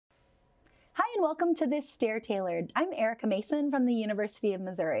and welcome to this STAIR Tailored. I'm Erica Mason from the University of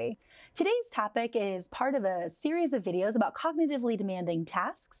Missouri. Today's topic is part of a series of videos about cognitively demanding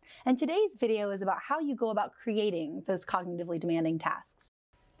tasks, and today's video is about how you go about creating those cognitively demanding tasks.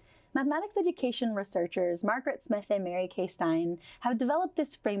 Mathematics education researchers Margaret Smith and Mary K. Stein have developed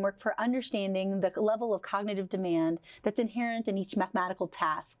this framework for understanding the level of cognitive demand that's inherent in each mathematical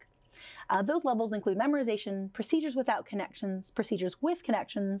task. Those levels include memorization, procedures without connections, procedures with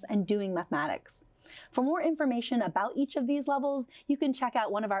connections, and doing mathematics. For more information about each of these levels, you can check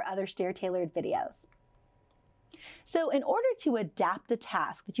out one of our other STAIR Tailored videos. So in order to adapt a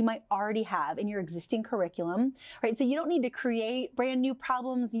task that you might already have in your existing curriculum, right, so you don't need to create brand new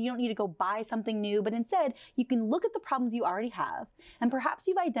problems, you don't need to go buy something new, but instead you can look at the problems you already have, and perhaps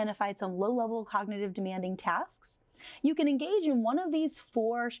you've identified some low-level cognitive demanding tasks. You can engage in one of these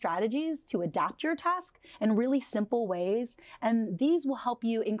 4 strategies to adapt your task in really simple ways, and these will help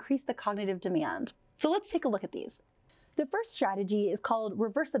you increase the cognitive demand. So let's take a look at these. The first strategy is called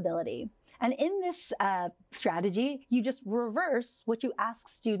reversibility. And in this strategy, you just reverse what you ask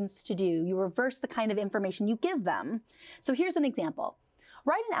students to do. You reverse the kind of information you give them. So here's an example.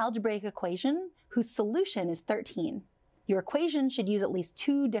 Write an algebraic equation whose solution is 13. Your equation should use at least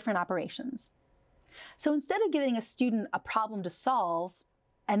 2 different operations. So instead of giving a student a problem to solve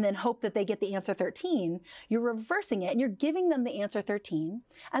and then hope that they get the answer 13, you're reversing it and you're giving them the answer 13.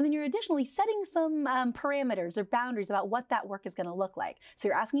 And then you're additionally setting some parameters or boundaries about what that work is going to look like. So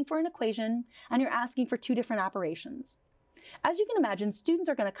you're asking for an equation and you're asking for 2 different operations. As you can imagine, students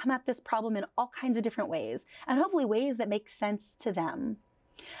are going to come at this problem in all kinds of different ways, and hopefully ways that make sense to them.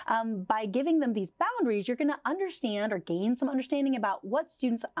 By giving them these boundaries, you're going to understand or gain some understanding about what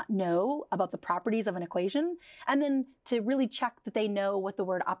students know about the properties of an equation, and then to really check that they know what the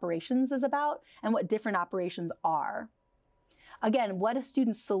word operations is about and what different operations are. Again, what a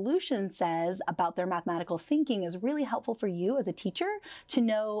student's solution says about their mathematical thinking is really helpful for you as a teacher to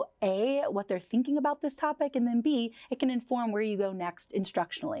know A, what they're thinking about this topic, and then B, it can inform where you go next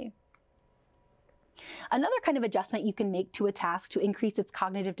instructionally. Another kind of adjustment you can make to a task to increase its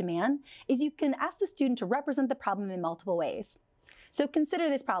cognitive demand is you can ask the student to represent the problem in multiple ways. So consider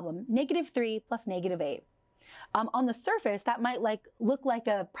this problem, -3 plus -8. On the surface, that might look like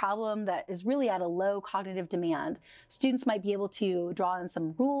a problem that is really at a low cognitive demand. Students might be able to draw in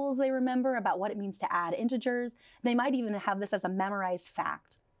some rules they remember about what it means to add integers. They might even have this as a memorized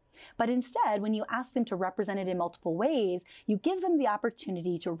fact. But instead, when you ask them to represent it in multiple ways, you give them the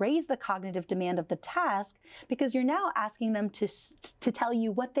opportunity to raise the cognitive demand of the task because you're now asking them to tell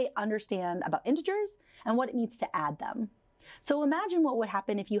you what they understand about integers and what it means to add them. So imagine what would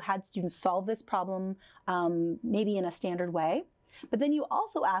happen if you had students solve this problem maybe in a standard way, but then you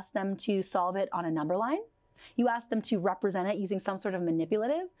also ask them to solve it on a number line. You ask them to represent it using some sort of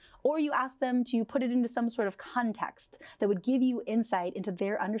manipulative, or you ask them to put it into some sort of context that would give you insight into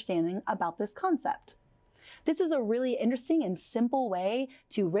their understanding about this concept. This is a really interesting and simple way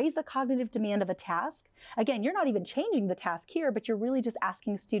to raise the cognitive demand of a task. Again, you're not even changing the task here, but you're really just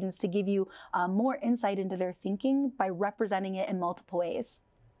asking students to give you more insight into their thinking by representing it in multiple ways.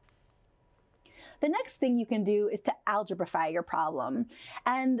 The next thing you can do is to algebrafy your problem.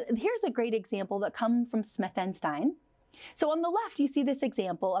 And here's a great example that comes from Smith and Stein. So on the left, you see this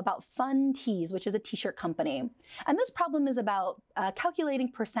example about Fun Tees, which is a t-shirt company. And this problem is about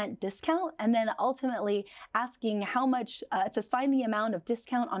calculating percent discount and then ultimately asking how much, it says find the amount of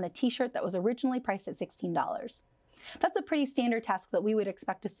discount on a t-shirt that was originally priced at $16. That's a pretty standard task that we would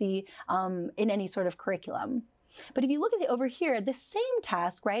expect to see in any sort of curriculum. But if you look at it over here, the same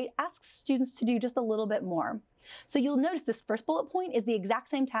task, right, asks students to do just a little bit more. So you'll notice this first bullet point is the exact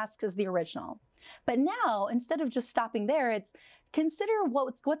same task as the original. But now, instead of just stopping there, it's consider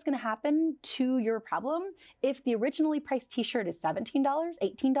what's going to happen to your problem if the originally priced t-shirt is $17,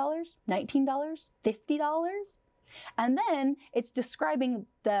 $18, $19, $50. And then it's describing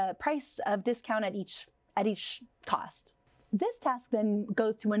the price of discount at each cost. This task then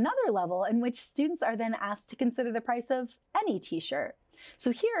goes to another level in which students are then asked to consider the price of any t-shirt.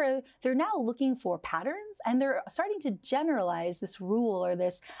 So here, they're now looking for patterns and they're starting to generalize this rule or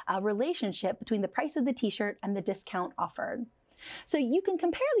this relationship between the price of the t-shirt and the discount offered. So you can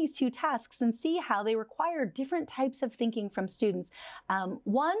compare these 2 tasks and see how they require different types of thinking from students.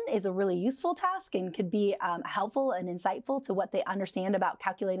 One is a really useful task and could be helpful and insightful to what they understand about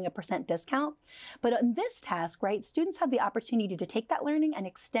calculating a percent discount. But in this task, right, students have the opportunity to take that learning and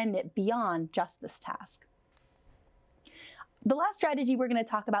extend it beyond just this task. The last strategy we're going to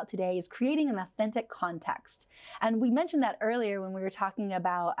talk about today is creating an authentic context. And we mentioned that earlier when we were talking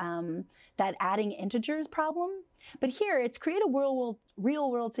about that adding integers problem. But here it's create a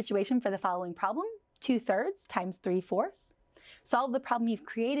real world situation for the following problem: 2/3 times 3/4. Solve the problem you've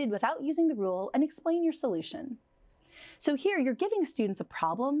created without using the rule and explain your solution. So here you're giving students a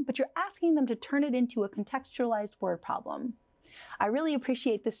problem, but you're asking them to turn it into a contextualized word problem. I really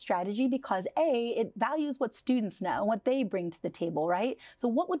appreciate this strategy because A, it values what students know and what they bring to the table, right? So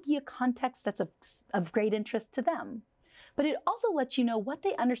what would be a context that's of great interest to them? But it also lets you know what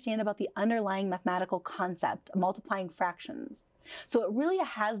they understand about the underlying mathematical concept of multiplying fractions. So it really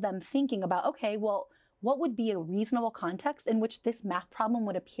has them thinking about, okay, well, what would be a reasonable context in which this math problem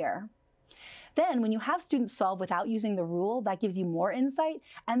would appear? Then when you have students solve without using the rule, that gives you more insight,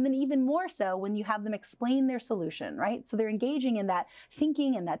 and then even more so when you have them explain their solution, right? So they're engaging in that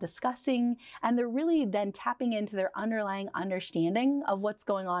thinking and that discussing, and they're really then tapping into their underlying understanding of what's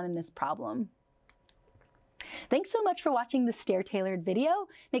going on in this problem. Thanks so much for watching this STAIR-tailored video.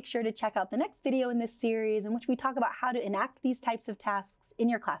 Make sure to check out the next video in this series in which we talk about how to enact these types of tasks in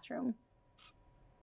your classroom.